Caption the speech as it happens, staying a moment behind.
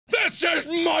This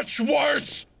is much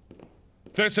worse!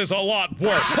 This is a lot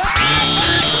worse.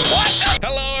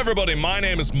 Hello everybody, my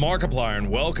name is Markiplier and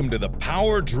welcome to the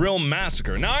Power Drill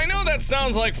Massacre. Now I know that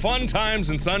sounds like fun times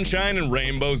and sunshine and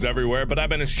rainbows everywhere, but I've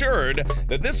been assured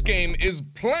that this game is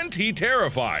plenty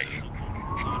terrifying.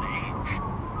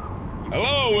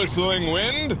 Hello, whistling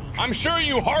wind. I'm sure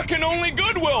you hearken only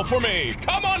goodwill for me.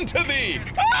 Come unto thee.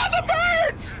 Ah, the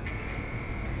birds!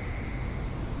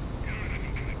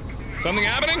 Something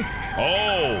happening?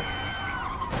 Oh.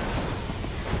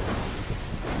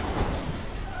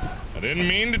 I didn't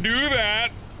mean to do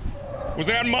that. Was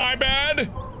that my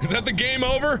bad? Is that the game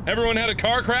over? Everyone had a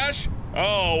car crash?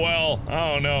 Oh, well,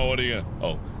 oh no, what are you?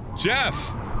 Oh,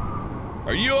 Jeff!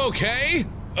 Are you okay?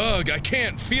 Ugh, I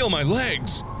can't feel my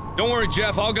legs. Don't worry,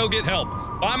 Jeff, I'll go get help.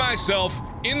 By myself,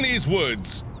 in these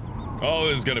woods. Oh,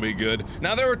 this is gonna be good.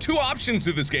 Now, there were two options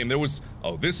to this game. There was,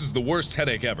 oh, this is the worst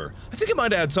headache ever. I think it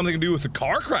might have had something to do with the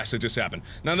car crash that just happened.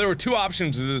 Now, there were two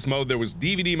options to this mode. There was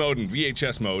DVD mode and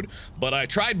VHS mode, but I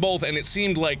tried both and it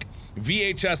seemed like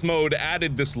VHS mode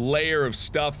added this layer of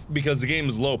stuff because the game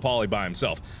is low poly by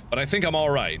himself. But I think I'm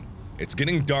alright. It's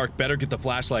getting dark, better get the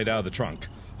flashlight out of the trunk.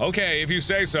 Okay, if you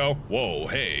say so. Whoa,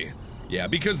 hey. Yeah,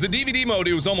 because the DVD mode,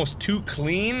 it was almost too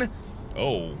clean.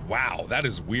 Oh, wow, that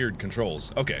is weird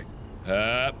controls. Okay.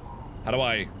 How do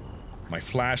I... my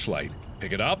flashlight.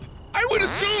 Pick it up? I would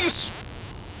assume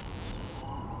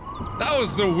that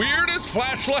was the weirdest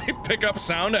flashlight pickup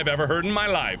sound I've ever heard in my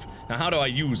life. Now how do I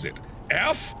use it?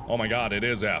 F? Oh my god, it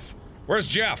is F. Where's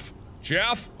Jeff?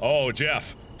 Jeff? Oh,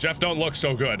 Jeff. Jeff don't look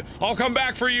so good. I'll come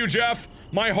back for you, Jeff!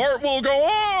 My heart will go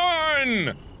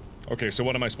on! Okay, so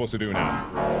what am I supposed to do now?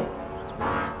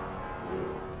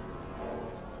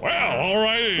 Well,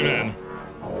 alrighty then.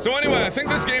 So anyway, I think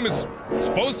this game is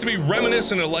supposed to be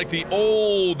reminiscent of like the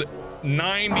old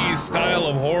 90s style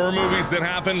of horror movies that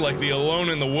happened, like the Alone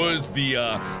in the Woods,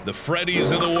 the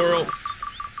Freddy's of the world.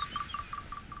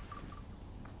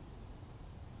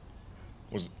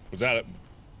 Was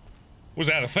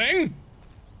that a thing?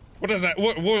 What is that?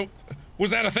 What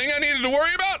was that a thing I needed to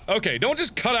worry about? Okay, don't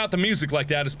just cut out the music like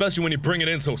that, especially when you bring it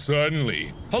in so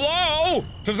suddenly. Hello?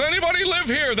 Does anybody live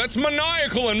here that's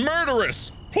maniacal and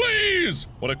murderous? Please!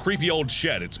 What a creepy old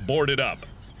shed, it's boarded up.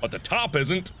 But the top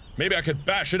isn't. Maybe I could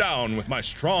bash it down with my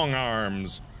strong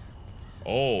arms.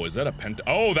 Oh, is that a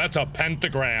oh, that's a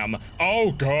pentagram.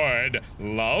 Oh, good.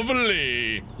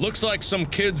 Lovely. Looks like some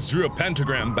kids drew a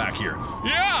pentagram back here.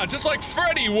 Yeah, just like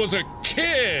Freddy was a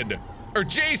kid. Or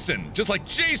Jason, just like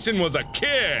Jason was a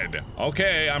kid.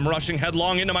 Okay, I'm rushing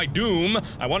headlong into my doom.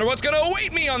 I wonder what's gonna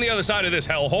await me on the other side of this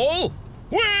hellhole.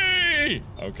 Whee!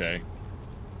 Okay.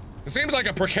 It seems like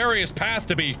a precarious path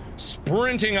to be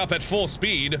sprinting up at full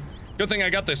speed. Good thing I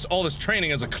got all this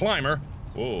training as a climber.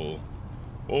 Whoa.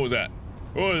 What was that?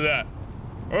 What was that?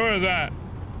 What was that?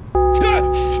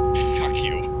 Fuck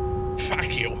you.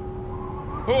 Fuck you.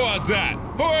 Who was that?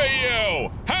 Who are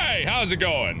you? Hey, how's it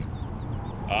going?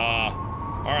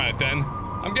 Alright then.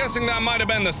 I'm guessing that might have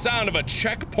been the sound of a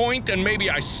checkpoint and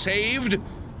maybe I saved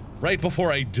right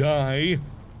before I die.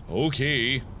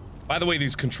 Okay. By the way,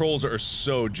 these controls are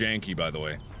so janky, by the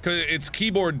way. Cause it's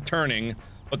keyboard turning,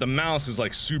 but the mouse is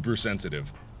like super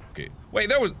sensitive. Okay. Wait,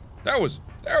 there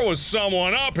was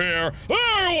someone up here.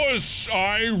 Oh,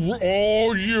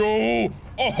 you.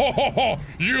 Oh,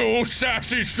 you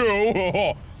sassy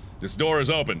Sue. This door is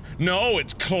open. No,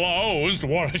 it's closed.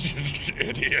 What an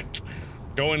idiot.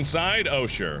 Go inside? Oh,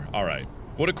 sure. Alright.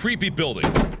 What a creepy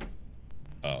building.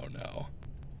 Oh, no.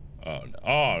 Oh, no.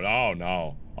 Oh,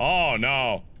 no. Oh,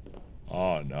 no.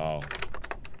 Oh, no.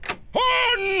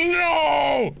 Oh,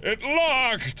 no! It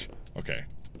locked! Okay.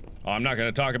 Oh, I'm not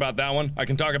gonna talk about that one. I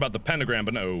can talk about the pentagram,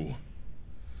 but no.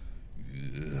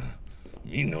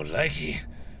 Me no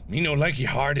likey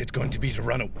hard it's going to be to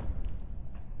run away.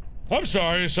 I'm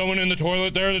sorry, is someone in the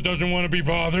toilet there that doesn't want to be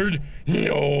bothered?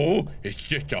 No, it's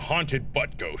just a haunted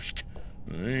butt ghost.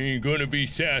 I ain't gonna be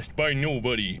sassed by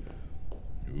nobody.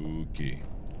 Okay.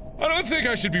 I don't think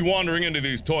I should be wandering into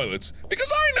these toilets,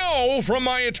 because I know from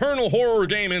my eternal horror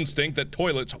game instinct that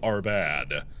toilets are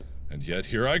bad. And yet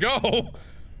here I go.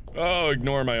 Oh,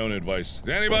 ignore my own advice. Is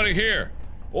anybody here?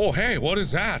 Oh, hey, what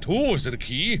is that? Oh, is it a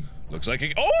key? Looks like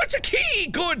a- oh, it's a key!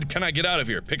 Good! Can I get out of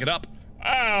here? Pick it up?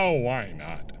 Oh, why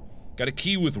not? Got a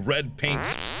key with red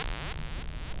paint.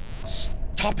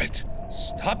 Stop it!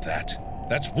 Stop that!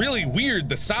 That's really weird,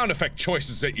 the sound effect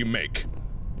choices that you make.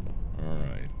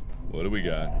 Alright. What do we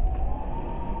got?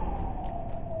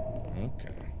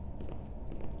 Okay.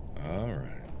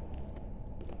 Alright.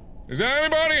 Is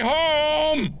anybody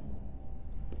home?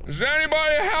 Does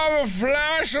anybody have a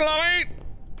flashlight?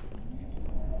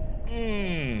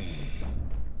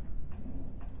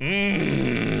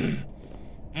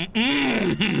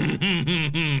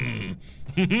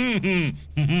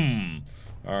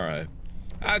 Alright.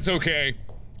 That's okay.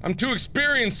 I'm too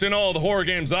experienced in all the horror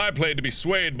games I played to be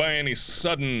swayed by any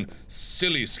sudden,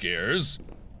 silly scares.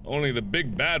 Only the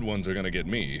big bad ones are gonna get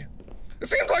me. It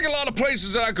seems like a lot of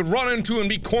places that I could run into and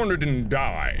be cornered and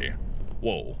die.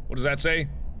 Whoa, what does that say?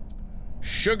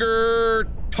 Sugar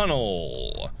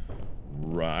Tunnel.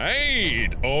 Right,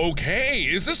 okay.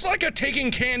 Is this like a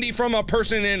taking candy from a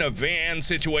person in a van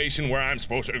situation where I'm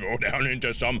supposed to go down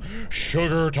into some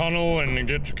sugar tunnel and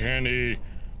get candy?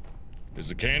 Is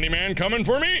the candy man coming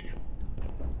for me?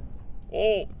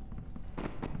 Oh.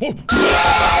 Whoa.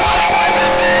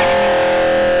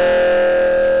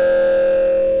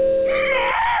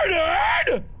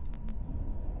 Murdered?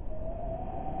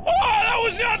 Oh, that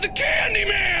was not the candy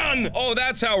man! Oh,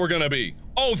 that's how we're gonna be.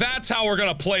 Oh, that's how we're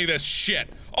gonna play this shit.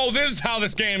 Oh, this is how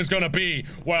this game is gonna be.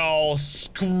 Well,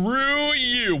 screw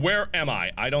you. Where am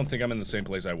I? I don't think I'm in the same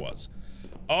place I was.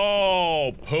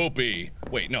 Oh, poopy.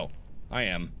 Wait, no. I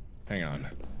am. Hang on.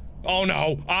 Oh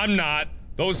no, I'm not.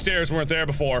 Those stairs weren't there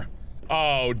before.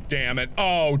 Oh, damn it.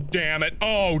 Oh, damn it.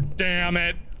 Oh, damn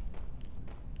it.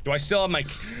 Do I still have my...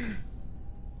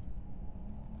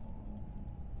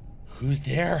 Who's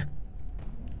there?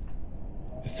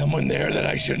 Is someone there that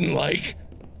I shouldn't like?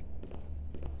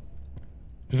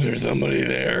 Is there somebody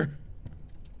there?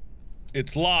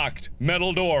 It's locked.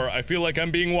 Metal door. I feel like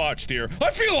I'm being watched here. I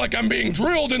feel like I'm being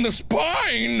drilled in the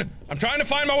spine! I'm trying to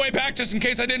find my way back just in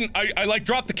case I didn't- I like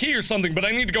dropped the key or something, but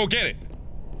I need to go get it.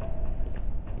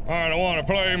 I don't want to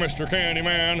play, Mr.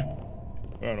 Candyman.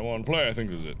 I don't want to play, I think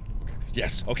this is it.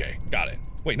 Yes, okay, got it.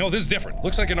 Wait, no, this is different.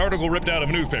 Looks like an article ripped out of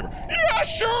a newspaper. Yeah,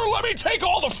 sure, let me take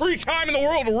all the free time in the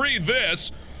world to read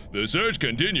this. The search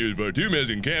continues for 2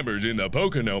 missing campers in the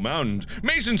Pocono Mountains.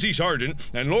 Mason C. Sargent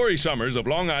and Lori Summers of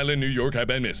Long Island, New York have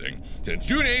been missing. Since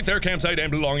June 8th, their campsite and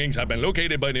belongings have been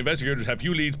located, but investigators have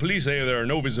few leads. Police say there are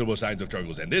no visible signs of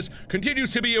struggles, and this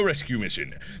continues to be a rescue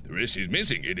mission. The wrist is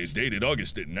missing. It is dated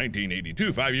August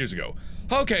 1982, 5 years ago.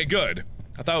 Okay, good.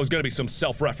 I thought it was gonna be some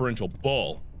self-referential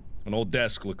bull. An old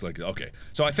desk looked like- okay.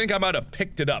 So I think I might have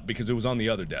picked it up because it was on the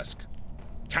other desk.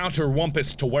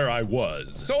 Counter-wumpus to where I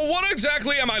was. So what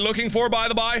exactly am I looking for, by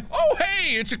the by? Oh,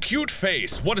 hey, it's a cute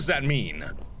face. What does that mean?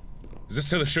 Is this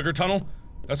to the sugar tunnel?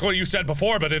 That's what you said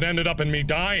before, but it ended up in me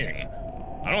dying.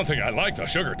 I don't think I like the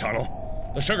sugar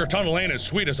tunnel. The sugar tunnel ain't as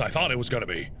sweet as I thought it was gonna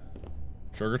be.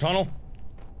 Sugar tunnel?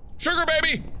 Sugar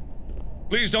baby!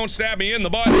 Please don't stab me in the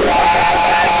butt. What the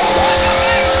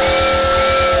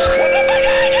fuck did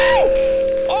I do?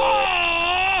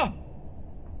 Oh!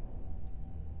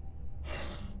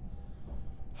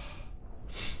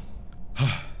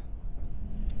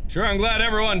 Sure, I'm glad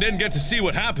everyone didn't get to see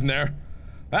what happened there.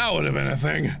 That would have been a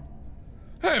thing.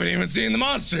 I haven't even seen the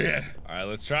monster yet. Alright,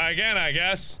 let's try again, I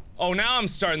guess. Oh, now I'm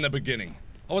starting the beginning.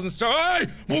 I wasn't Hey!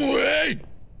 Wait!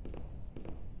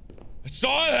 I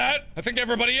saw that! I think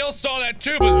everybody else saw that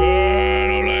too, but I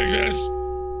don't like this.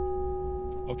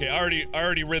 Okay, I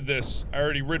already read this. I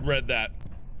already read that.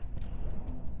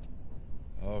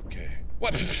 Okay.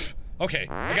 What? Okay,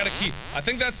 I got a key. I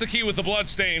think that's the key with the blood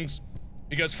stains.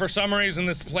 Because for some reason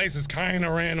this place is kinda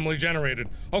randomly generated.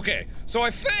 Okay, so I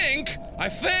think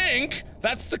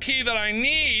that's the key that I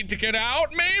need to get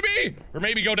out, maybe? Or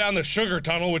maybe go down the sugar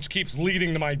tunnel, which keeps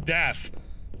leading to my death.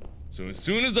 So as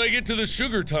soon as I get to the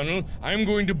sugar tunnel, I'm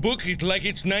going to book it like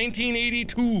it's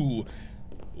 1982.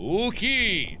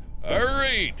 Okay,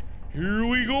 alright, here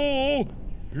we go,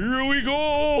 here we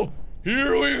go,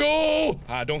 here we go.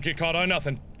 Ah, don't get caught on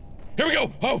nothing. Here we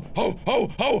go! Oh, oh, oh,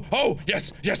 oh, oh!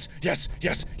 Yes, yes, yes,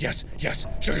 yes, yes, yes!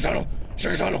 Sugar tunnel!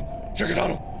 Sugar tunnel! Sugar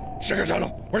tunnel! Sugar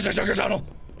tunnel! Where's the sugar tunnel?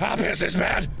 Ah, piss, this is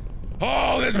bad!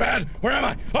 Oh, this is bad! Where am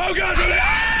I? Oh god!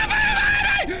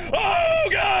 Oh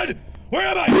god! Where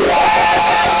am I?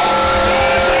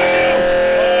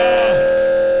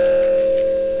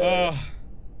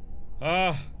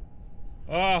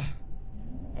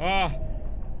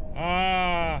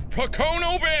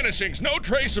 Pocono vanishings. No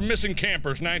trace of missing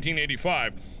campers.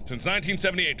 1985. Since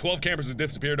 1978, 12 campers have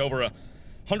disappeared over a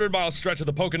 100-mile stretch of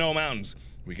the Pocono Mountains.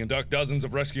 We conduct dozens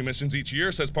of rescue missions each year,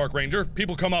 says Park Ranger.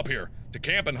 People come up here to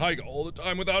camp and hike all the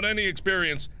time without any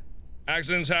experience.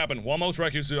 Accidents happen. While most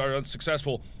rescues are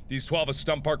unsuccessful, these 12 have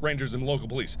stumped park rangers and local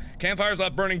police. Campfires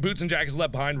left burning, boots and jackets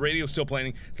left behind, radio still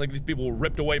playing. It's like these people were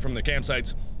ripped away from the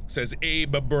campsites, says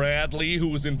Abe Bradley, who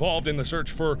was involved in the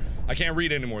search for... I can't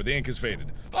read anymore, the ink is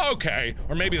faded. Okay,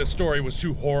 or maybe the story was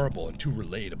too horrible and too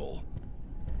relatable.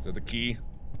 Is that the key?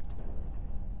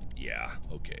 Yeah,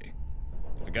 okay.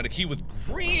 I got a key with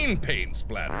green paint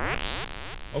splatter.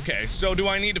 Okay, so do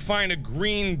I need to find a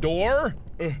green door?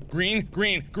 Green,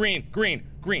 green, green, green,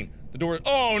 green. The door.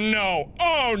 Oh no!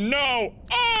 Oh no!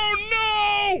 Oh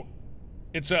no!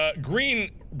 It's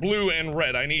green, blue, and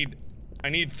red. I need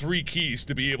 3 keys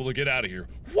to be able to get out of here.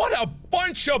 What a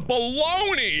bunch of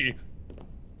baloney!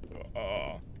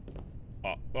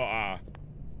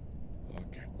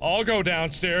 Okay. I'll go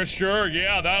downstairs, sure.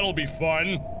 Yeah, that'll be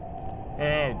fun.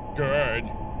 Oh, good.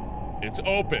 It's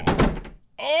open.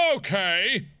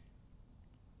 Okay.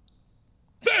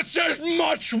 This is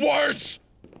much worse!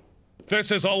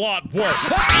 This is a lot worse.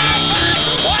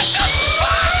 What the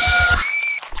fuck?!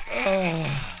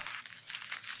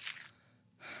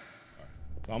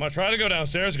 I'm gonna try to go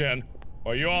downstairs again.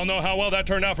 Well, you all know how well that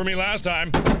turned out for me last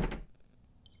time.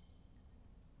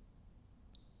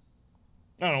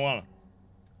 I don't wanna.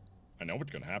 I know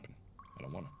what's gonna happen. I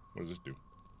don't wanna. What does this do?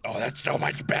 Oh, that's so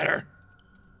much better!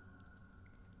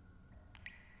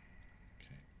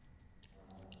 Okay.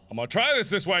 I'm gonna try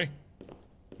this way.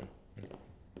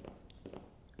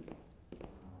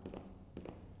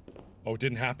 Oh, it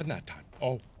didn't happen that time.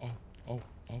 Oh,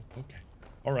 okay.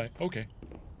 Alright, okay.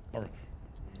 Alright.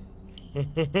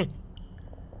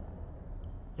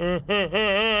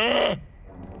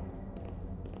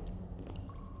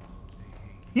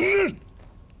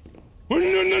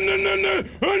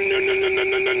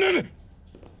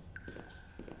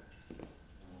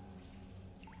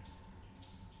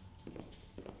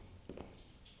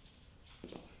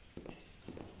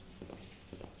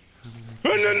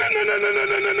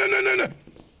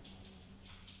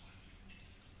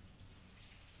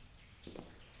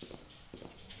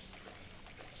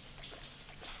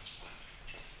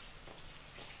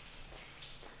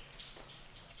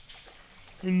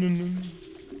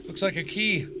 Looks like a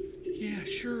key. Yeah,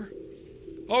 sure.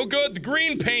 Oh good, the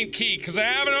green paint key, cause I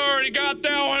haven't already got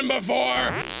that one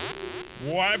before!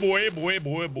 Web, web, web,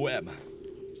 web, web.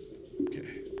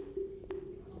 Okay.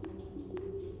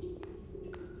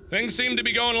 Things seem to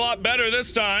be going a lot better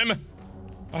this time.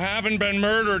 I haven't been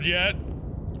murdered yet.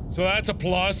 So that's a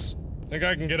plus. Think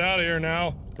I can get out of here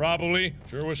now. Probably.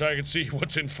 Sure wish I could see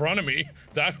what's in front of me.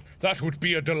 That would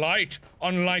be a delight,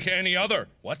 unlike any other.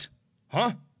 What?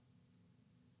 Huh?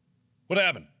 What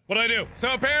happened? What'd I do?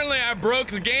 So apparently I broke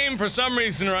the game for some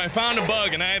reason, or I found a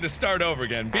bug and I had to start over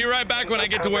again. Be right back when I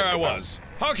get to where I was.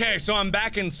 Okay, so I'm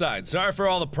back inside. Sorry for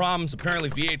all the problems. Apparently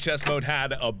VHS mode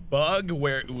had a bug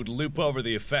where it would loop over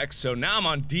the effects, so now I'm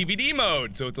on DVD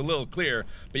mode, so it's a little clearer.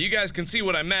 But you guys can see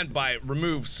what I meant by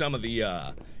remove some of the,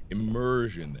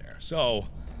 immersion there. So,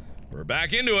 we're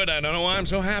back into it. I don't know why I'm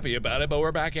so happy about it, but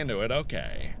we're back into it.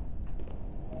 Okay.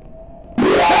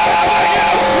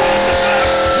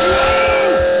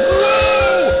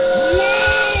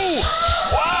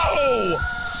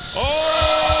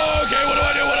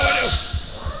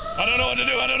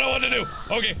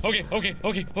 Okay.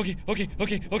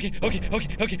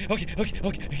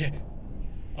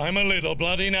 I'm a little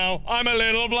bloody now. I'm a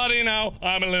little bloody,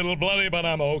 but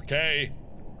I'm okay.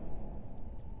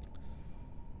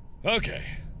 Okay.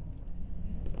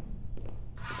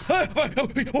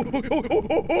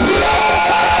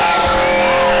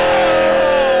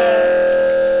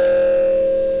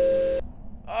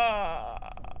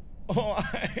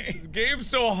 This game's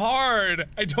so hard.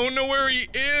 I don't know where he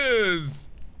is.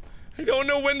 I don't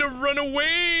know when to run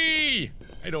away!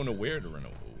 I don't know where to run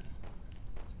away.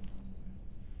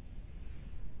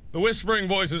 The whispering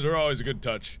voices are always a good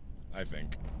touch, I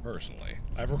think, personally.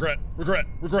 I have Regretius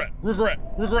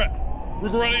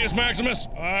Maximus!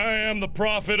 I am the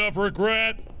prophet of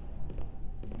regret!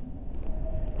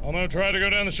 I'm gonna try to go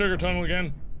down the sugar tunnel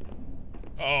again.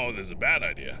 Oh, this is a bad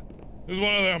idea. This is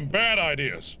one of them bad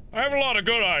ideas. I have a lot of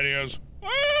good ideas. I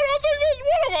don't think this is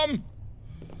one of them!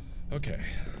 Okay.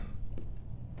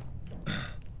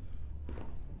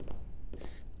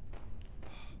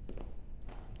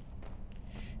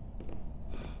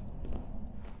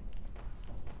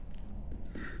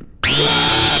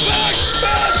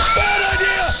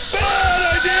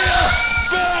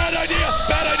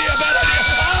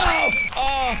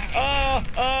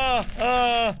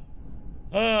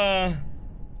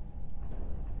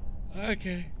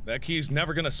 Okay. That key's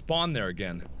never gonna spawn there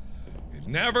again. It's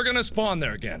never gonna spawn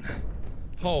there again.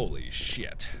 Holy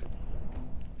shit.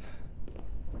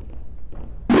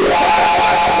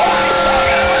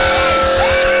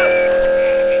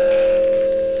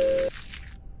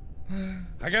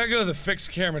 I gotta go to the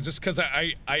fixed camera just cause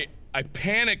I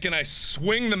panic and I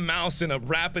swing the mouse in a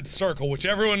rapid circle, which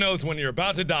everyone knows when you're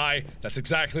about to die, that's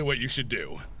exactly what you should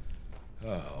do.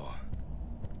 Oh.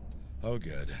 Oh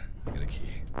good. I got a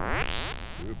key.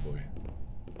 Good boy.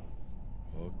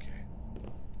 Okay.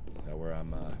 Is that where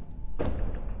I'm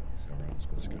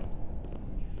supposed to go?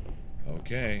 Oh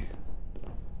Okay.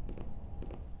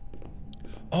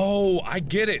 Oh, I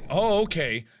get it. Oh,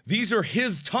 okay. These are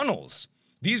his tunnels.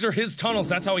 These are his tunnels.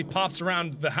 That's how he pops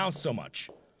around the house so much.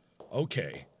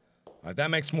 Okay. Alright,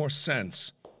 that makes more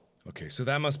sense. Okay, so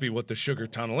that must be what the sugar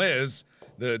tunnel is.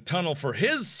 The tunnel for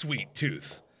his sweet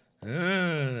tooth.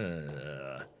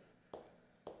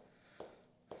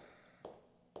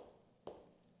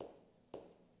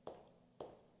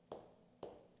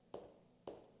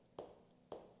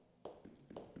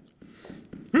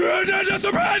 It's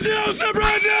a brand new! It's a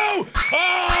brand new!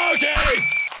 Oh, okay!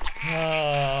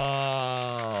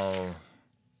 Oh.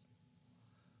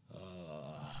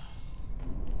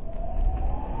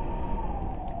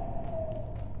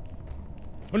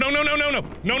 No, no, no, no, no!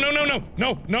 No, no, no, no!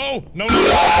 No, no, no, no, no! No, no, no,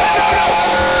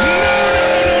 no,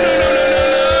 no, no, no, no, no!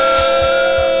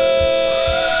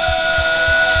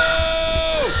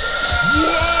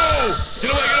 Whoa!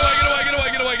 Get away, get away, get away, get away,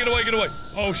 get away, get away, get away!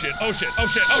 Oh shit, oh shit, oh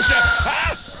shit, oh shit!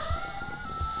 Ah!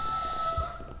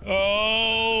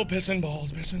 Oh, pissing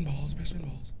balls, pissing balls, pissing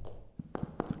balls.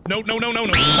 No, no, no, no,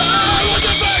 no. Ah, what the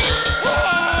fuck?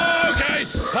 Oh, okay,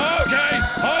 okay,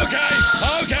 okay,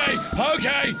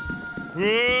 okay,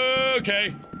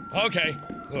 okay, okay.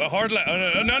 Hard left.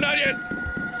 No, not yet.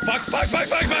 Fuck, fuck, fuck,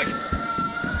 fuck, fuck.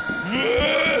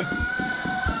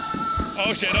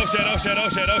 Oh shit, oh shit, oh shit, oh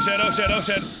shit, oh shit, oh shit, oh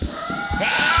shit.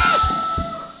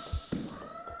 Ah!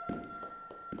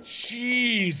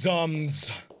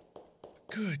 Jeezums.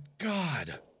 Good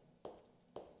God.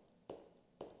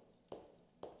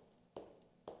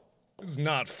 This is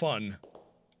not fun.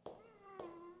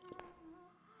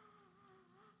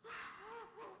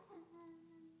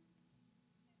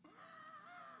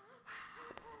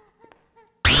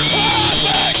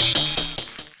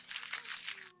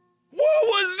 What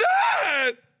was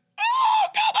that? Oh,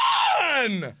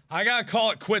 come on! I gotta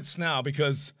call it quits now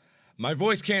because my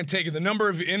voice can't take it. The number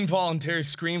of involuntary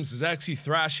screams is actually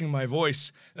thrashing my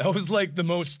voice. That was like the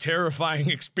most terrifying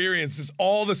experience. Just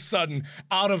all of a sudden,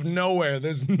 out of nowhere.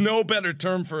 There's no better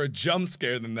term for a jump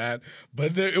scare than that.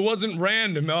 But it wasn't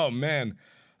random. Oh, man.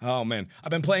 Oh, man. I've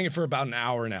been playing it for about an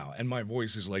hour now, and my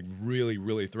voice is like really,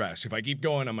 really thrashed. If I keep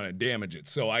going, I'm gonna damage it.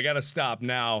 So I gotta stop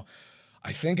now.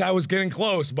 I think I was getting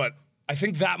close, but I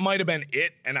think that might have been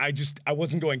it, and I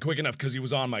wasn't going quick enough because he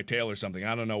was on my tail or something.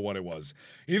 I don't know what it was.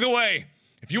 Either way,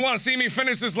 if you want to see me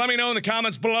finish this, let me know in the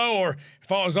comments below, or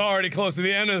if I was already close to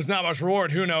the end and there's not much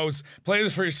reward, who knows. Play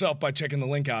this for yourself by checking the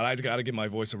link out. I gotta give my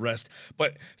voice a rest.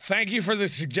 But thank you for the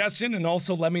suggestion, and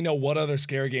also let me know what other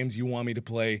scary games you want me to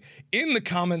play in the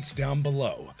comments down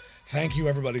below. Thank you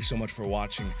everybody so much for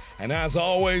watching, and as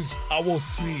always, I will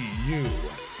see you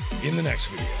in the next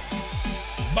video.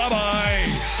 Bye-bye!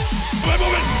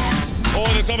 Oh,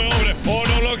 there's something over there. Oh,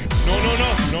 no, look. No, no, no.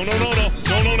 No, no, no, no.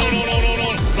 No, no, no, no, no, no,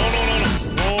 no. No, no, no, no.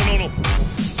 No, no, no.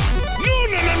 No, no,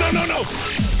 no, no, no, no.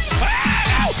 Ah,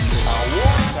 no! A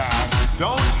war sound.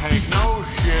 Don't take no